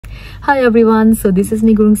Hi everyone, so this is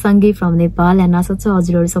me Gurung Sangi from Nepal and आशा छ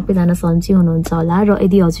हजुरहरु सबैजना सन्चै हुनुहुन्छ होला र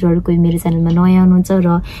यदि हजुरहरु कोही मेरो च्यानलमा नयाँ हुनुहुन्छ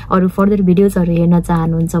र अरु फर्दर भिडियोजहरु हेर्न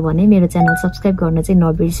चाहनुहुन्छ भने मेरो च्यानल सब्स्क्राइब गर्न चाहिँ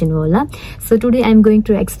नबिर्सिनु होला. So today I am going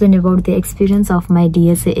to explain about the experience of my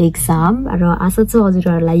DHA exam र आशा छ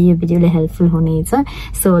हजुरहरुलाई यो भिडियोले हेल्पफुल हुनेछ.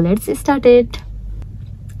 So let's start it.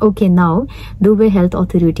 Okay, now Dubai Health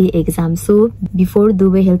Authority exam. So before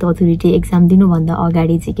Dubai Health Authority exam दिनु भन्दा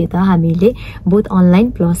अगाडि चाहिँ के त हामीले बोथ अनलाइन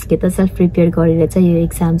प्लस के त सेल्फ प्रिपेयर गरेर चाहिँ यो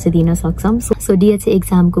एक्जाम चाहिँ दिन सक्छौं. सो DHA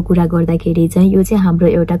एक्जाम को कुरा गर्दाखेरि चाहिँ यो चाहिँ हाम्रो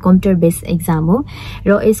एउटा कम्प्युटर बेस्ड एक्जाम हो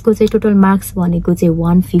र यसको चाहिँ टोटल मार्क्स भनेको चाहिँ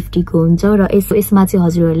 150 को हुन्छ र यसमा चाहिँ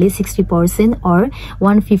हजुरहरुले 60% और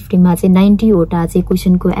 150 मा चाहिँ 90 वटा चाहिँ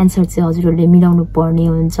क्वेशनको आन्सर चाहिँ हजुरहरुले मिलाउनु पर्ने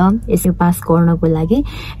हुन्छ यसको पास गर्नको लागि.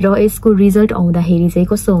 र यसको रिजल्ट आउँदाखेरि चाहिँ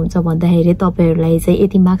कस्तो हुन्छ भन्दाखेरि तपाईहरुलाई चाहिँ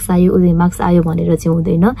यति मार्क्स आयो उति मार्क्स आयो भनेर चाहिँ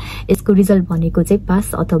हुँदैन. यसको रिजल्ट भनेको चाहिँ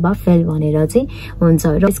पास अथवा फेल भनेर चाहिँ हुन्छ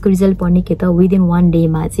र यसको रिजल्ट पनि के त विदिन 1 डे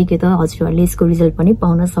मा चाहिँ के त हजुरहरुले यसको रिजल्ट पनि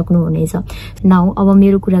पाउन सक्नुहुनेछ. नाउ अब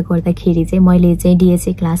मेरो कुरा गर्दाखेरि चाहिँ मैले चाहिँ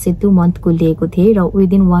DHA क्लास 2 मन्थ को लिएको थिए र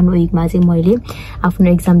विदिन 1 वीक मा चाहिँ मैले आफ्नो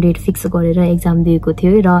एक्जाम डेट फिक्स गरेर एक्जाम दिएको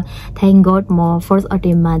थिए र थ्यांक गॉड म फर्स्ट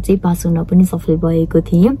अटेम्प मा चाहिँ पास हुन पनि सफल भएको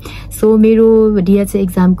थिए. सो मेरो DHA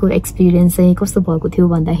एक्जाम को एक्सपीरियन्स चाहिँ कस्तो भएको थियो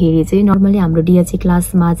भन्दाखेरि चाहिँ नर्मली हाम्रो DHA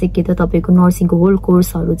क्लासमा चाहिँ के त तपाईको नर्सिङको होल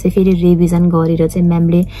कोर्सहरु चाहिँ फेरि रिभिजन गरेर चाहिँ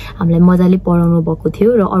म्यामले हामीलाई मजाले पढाउनु भएको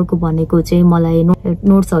थियो र अर्को भनेको चाहिँ मलाई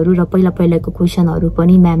नोट्सहरु र पहिलाको क्वेशनहरु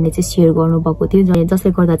पनि म्यामले चाहिँ शेयर गर्नु भएको थियो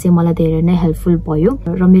जसले गर्दा चाहिँ मलाई धेरै नै हेल्पफुल भयो.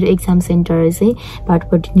 र मेरो एक्जाम सेन्टर चाहिँ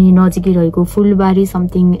भाटपट्टि नजिकै रहेको फुलबारी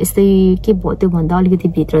समथिङ यस्तै के भयो त्यो भन्दा अलिकति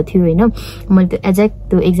भित्र थियो हैन. मैले त्यो एक्ज्याक्ट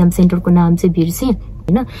त्यो एक्जाम सेन्टरको नाम चाहिँ बिर्से हैन.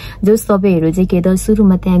 जस तपाईहरु चाहिँ के त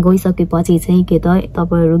सुरुमा त्यहाँ गइसकेपछि चाहिँ के त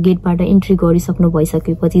तपाईहरु गेटबाट एन्ट्री गरिसक्नु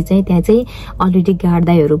भइसकेपछि चाहिँ त्यहाँ चाहिँ अलरेडी गार्ड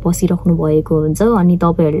दाइहरु बसिराख्नु भएको हुन्छ अनि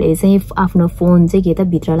तपाईहरुले चाहिँ आफ्नो फोन चाहिँ के त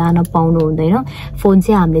भित्र लान पाउनु हुँदैन. फोन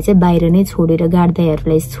चाहिँ हामीले चाहिँ बाहिर नै छोडेर गार्ड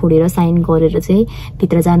दाइहरुलाई छोडेर साइन गरेर चाहिँ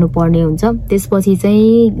भित्र जानु पर्ने हुन्छ. त्यसपछि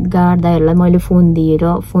चाहिँ गार्ड दाइहरुलाई मैले फोन दिएर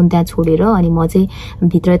फोन त्यहाँ छोडेर अनि म चाहिँ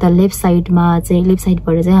भित्र यता लेफ्ट साइडबाट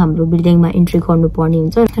चाहिँ हाम्रो बिल्डिङमा एन्ट्री गर्नु पर्ने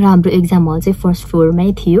हुन्छ र हाम्रो एक्जाम हल चाहिँ फर्स्ट फ्लोर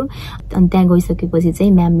थियो. अनि त्यहाँ गइसकेपछि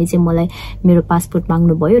चाहिँ म्यामले चाहिँ मलाई मेरो पासपोर्ट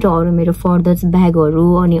माग्नु भयो र अरु मेरो फर्दर ब्यागहरु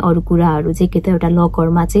अनि अरु कुराहरु चाहिँ के त एउटा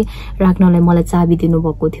लकरमा चाहिँ राख्नलाई मलाई चाबी दिनु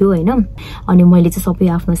भएको थियो हैन. अनि मैले चाहिँ सबै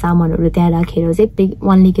आफ्नो सामानहरु त्यहाँ राखेर चाहिँ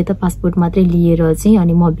ओन्ली के त पासपोर्ट मात्रै लिएर चाहिँ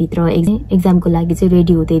अनि म भित्र एक्जामको लागि चाहिँ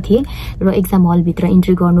रेडी हुँदै थिए र एक्जाम हल भित्र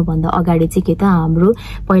एन्ट्री गर्नु भन्दा अगाडि चाहिँ के त हाम्रो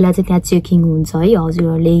पहिला चाहिँ त्यहाँ चेकिङ हुन्छ है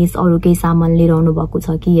हजुरहरुले अरु केही सामान लिएर आउनु भएको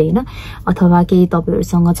छ कि हैन अथवा केही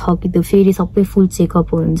तपाईहरुसँग छ कि त्यो फेरि सबै फुल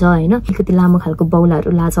चेकअप हुन्छ हैन. अलिकति लामो खालको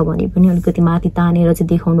बौलाहरु लाछ भने पनि अलिकति माथि तानेर चाहिँ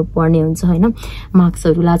देखाउनु पर्ने हुन्छ हैन.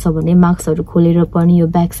 मार्क्सहरु लाछ भने मार्क्सहरु खोलेर पनि यो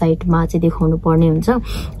ब्याक साइडमा चाहिँ देखाउनु पर्ने हुन्छ.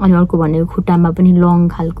 अनि अर्को भनेको खुट्टामा पनि लङ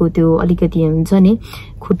खालको त्यो अलिकति हुन्छ नि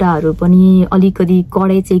खुट्टाहरु पनि अलिकति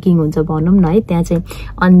कडै चेकिङ हुन्छ भनौं न है त्यहाँ चाहिँ.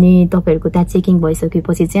 अनि तपाईहरुको त्यहाँ चेकिङ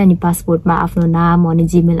भइसकेपछि चाहिँ अनि पासपोर्टमा आफ्नो नाम अनि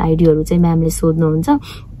जीमेल आईडीहरु चाहिँ म्यामले सोध्नुहुन्छ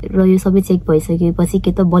र यो सबै चेक भइसकेपछि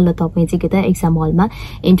के त बल्ल तपाई चाहिँ के त एक्जाम हलमा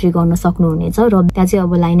एन्ट्री गर्न सक्नुहुनेछ र त्यहाँ चाहिँ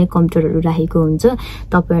अब लाइनै कम्प्युटरहरु राखेको हुन्छ.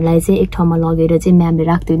 तपाईहरुलाई चाहिँ एक ठाउँमा लगेर चाहिँ म्यामले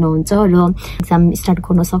राख्दिनुहुन्छ र एक्जाम स्टार्ट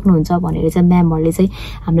गर्न सक्नुहुन्छ भनेर चाहिँ म्यामहरुले चाहिँ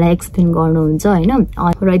हामीलाई एक्सप्लेन गर्नुहुन्छ हैन.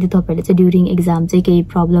 र यदि तपाईहरुले चाहिँ ड्युरिङ एक्जाम चाहिँ केही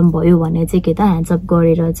प्रब्लम भयो भने चाहिँ के त ह्यान्ड्स अप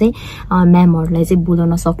गरेर चाहिँ म्यामहरुलाई चाहिँ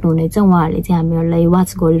बोलाउन सक्नुहुनेछ. उहाँहरुले चाहिँ हामीहरुलाई वाच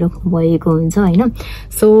गरिराख्नु भएको हुन्छ हैन.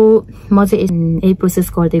 सो म चाहिँ यही प्रोसेस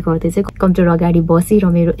गर्दै चाहिँ कम्प्युटर अगाडि बसी र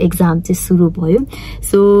मेरो एक्जाम चाहिँ सुरु भयो.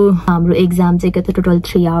 सो हाम्रो एक्जाम चाहिँ के त टोटल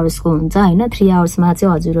 3 आवर्स को हुन्छ हैन. 3 आवर्स मा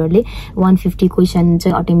चाहिँ हजुरहरुले 150 क्वेशन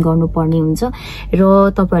चाहिँ अटेम्प गर्नुपर्ने हुन्छ र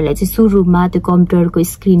तपाईहरुलाई चाहिँ सुरुमा त्यो कम्प्युटरको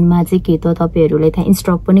स्क्रिनमा चाहिँ के त तपाईहरुलाई त्यहाँ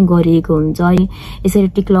इन्स्ट्रक्ट पनि गरिएको हुन्छ यसरी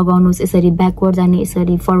टिक लगाउनुस् यसरी ब्याकवर्ड जाने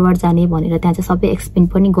यसरी फरवर्ड जाने भनेर त्यहाँ चाहिँ सबै एक्सप्लेन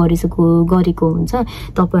पनि गरेको हुन्छ.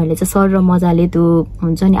 तपाईहरुले चाहिँ सर र मजाले त्यो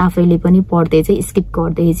हुन्छ नि आफैले पनि पढ्दै चाहिँ स्किप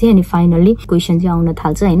गर्दै चाहिँ अनि फाइनली क्वेशन चाहिँ आउन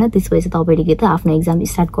थाल्छ हैन. त्यसपछि तपाईले के त आफ्नो एक्जाम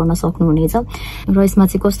स्टार्ट गर्न सक्नुहुनेछ. र यसमा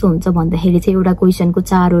चाहिँ कस्तो हुन्छ भन्दाखेरि चाहिँ एउटा क्वेशनको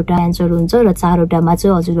 4 वटा आन्सर हुन्छ र 4 वटामा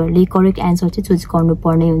चाहिँ हजुरहरुले करेक्ट आन्सर चाहिँ चुज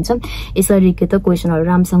गर्नुपर्ने हुन्छ. यसरी के त क्वेशनहरु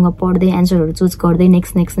राम्रोसँग पढ्दै आन्सरहरु चुज गर्दै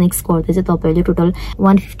नेक्स्ट गर्दै चाहिँ तपाईले टोटल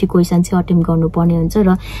 150 क्वेशन चाहिँ अटेम्प गर्नुपर्ने हुन्छ. र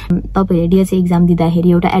तपाईहरुले DHA एक्जाम दिँदाखेरि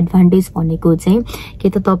एउटा एडभान्टेज भनेको चाहिँ के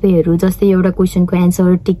त तपाईहरु जस्तै एउटा क्वेशनको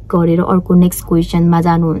आन्सर टिक गरेर अर्को नेक्स्ट क्वेशनमा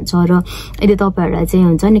जानुहुन्छ र यदि तपाईहरुलाई चाहिँ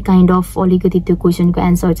हुन्छ नि काइन्ड अफ अलिकति त्यो क्वेशनको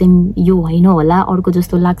आन्सर चाहिँ यो होइन होला अर्को जस्तो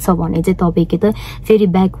जस्तो लाग्छ भने चाहिँ तपाईँ के त फेरि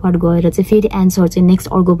ब्याकवर्ड गएर चाहिँ फेरि एन्सर चाहिँ नेक्स्ट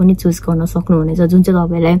अर्को पनि चुज गर्न सक्नुहुनेछ जुन चाहिँ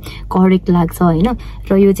तपाईँलाई करेक्ट लाग्छ हैन।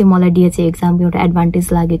 र यो चाहिँ मलाई DHA एक्जामको एउटा एडभान्टेज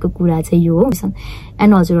लागेको कुरा चाहिँ यो हो।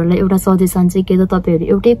 एन्ड हजुरहरूलाई एउटा सजेसन चाहिँ के त तपाईहरु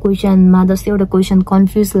एउटै क्वेशनमा जस्तै एउटा क्वेशन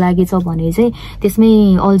कन्फ्युज लागेछ भने चाहिँ त्यसमै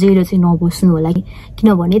अल्झेर चाहिँ नबस्नु होला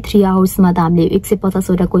किनभने 3 आवर्समा त हामीले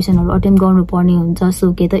 150 वटा क्वेशनहरु अटेम्प गर्नुपर्ने हुन्छ।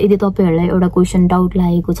 सो के त यदि तपाईहरुलाई एउटा क्वेशन डाउट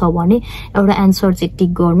लागेको छ भने एउटा एन्सर चाहिँ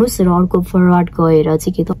टिक गर्नुस् र अर्को फरवर्ड गएर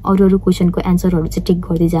चाहिँ के त अरु क्वेशनको एन्सरहरु चाहिँ टिक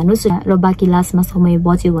गर्दै जानुस् र बाकी लास्टमा समय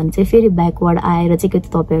बच्यो भने चाहिँ फेरि ब्याकवर्ड आएर चाहिँ के त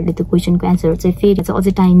तपाईहरुले त्यो क्वेशनको एन्सर चाहिँ फेरि चाहिँ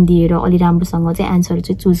अझै टाइम दिएर अलि राम्रोसँग चाहिँ एन्सर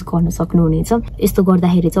चाहिँ चुज गर्न सक्नुहुनेछ। यस्तो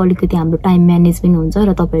गर्दाखेरि चाहिँ अलिकति हाम्रो टाइम म्यानेजमेन्ट हुन्छ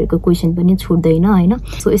र तपाईहरुको क्वेशन पनि छुट्दैन हैन।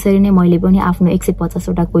 सो यसरी नै मैले पनि आफ्नो 150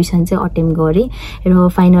 वटा क्वेशन चाहिँ अटेम्प गरे र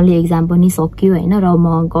फाइनली एक्जाम पनि सकियो हैन। र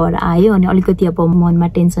म घर आयो अनि अलिकति अब मनमा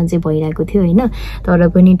टेन्सन चाहिँ भइरहेको थियो हैन। तर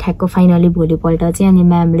पनि ठ्याक्क फाइनली भोलिपल्ट चाहिँ अनि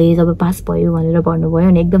म्यामले जब पास भयो भनेर भन्नुभयो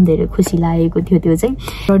अनि एकदम धेरै खुसी लागेको थियो त्यो चाहिँ।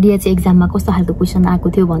 र DHA एक्जाममा कस्तो खालको क्वेशन आएको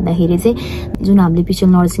थियो भन्दाखेरि चाहिँ जुन हामीले पिछे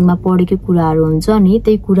नर्सिङमा पढेको कुराहरु हुन्छ नि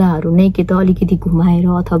त्यही कुराहरु नै के त अलिकति घुमाएर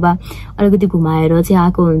अथवा अलिकति घुमाएर चाहिँ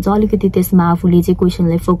आएको हुन्छ। अलिकति त्यसमा आफूले चाहिँ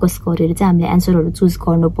क्वेशनलाई फोकस गरेर चाहिँ हामीले एन्सरहरु चुज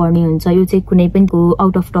गर्नुपर्ने हुन्छ। यो चाहिँ कुनै पनि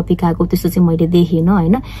आउट अफ टपिक आएको त्यस्तो चाहिँ मैले देखिन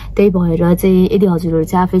हैन। त्यही भएर चाहिँ यदि हजुरहरु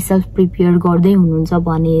चाहिँ आफै सेल्फ प्रिपेयर गर्दै हुनुहुन्छ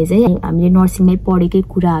भने चाहिँ हामीले नर्सिङमै पढेकै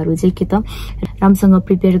कुराहरु चाहिँ के त राम्रोसँग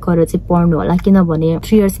प्रिपेयर गरेर चाहिँ पढ्नु होला किनभने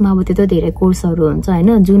 3 इयर्समा अब त्यस्तो धेरै कोर्सहरु हुन्छ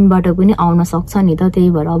हैन जुनबाट पनि आउन सक्छ नि त। त्यही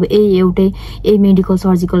भएर अब एउटै मेडिकल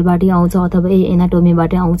सर्जिकलबाटै आउँछ अथवा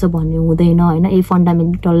एनाटोमीबाटै आउँछ भन्ने हुँदैन हैन।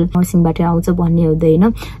 फन्डामेन्टल नर्सिङबाट आउँछ भन्ने हुँदैन।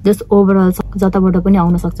 जस्ट ओभरअल जताबाट पनि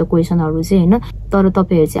आउन सक्छ क्वेशनहरु चाहिँ हैन। तर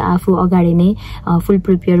तपाईहरु चाहिँ आफू अगाडि नै फुल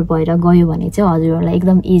प्रिपेयर भएर गयो भने चाहिँ हजुरहरुलाई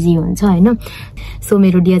एकदम इजी हुन्छ हैन। सो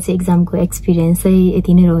मेरो DHA एक्जामको एक्सपिरियन्स चाहिँ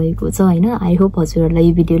यति नै रहेको छ हैन। आई होप हजुरहरुलाई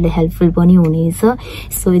यो भिडियोले हेल्पफुल पनि हुनेछ।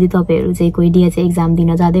 सो यदि तपाईहरु चाहिँ कोही DHA एक्जाम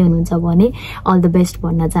दिन जाँदै हुनुहुन्छ भने अल द बेस्ट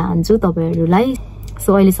भन्न चाहन्छु तपाईहरुलाई।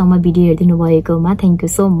 So अहिलेसम्म भिडियो हेर्दिनु भएकोमा thank you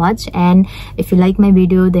so much, and if you like my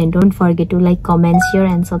video then don't forget to like, comment, share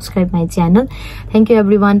and subscribe my channel. Thank you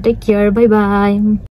everyone, take care, bye bye.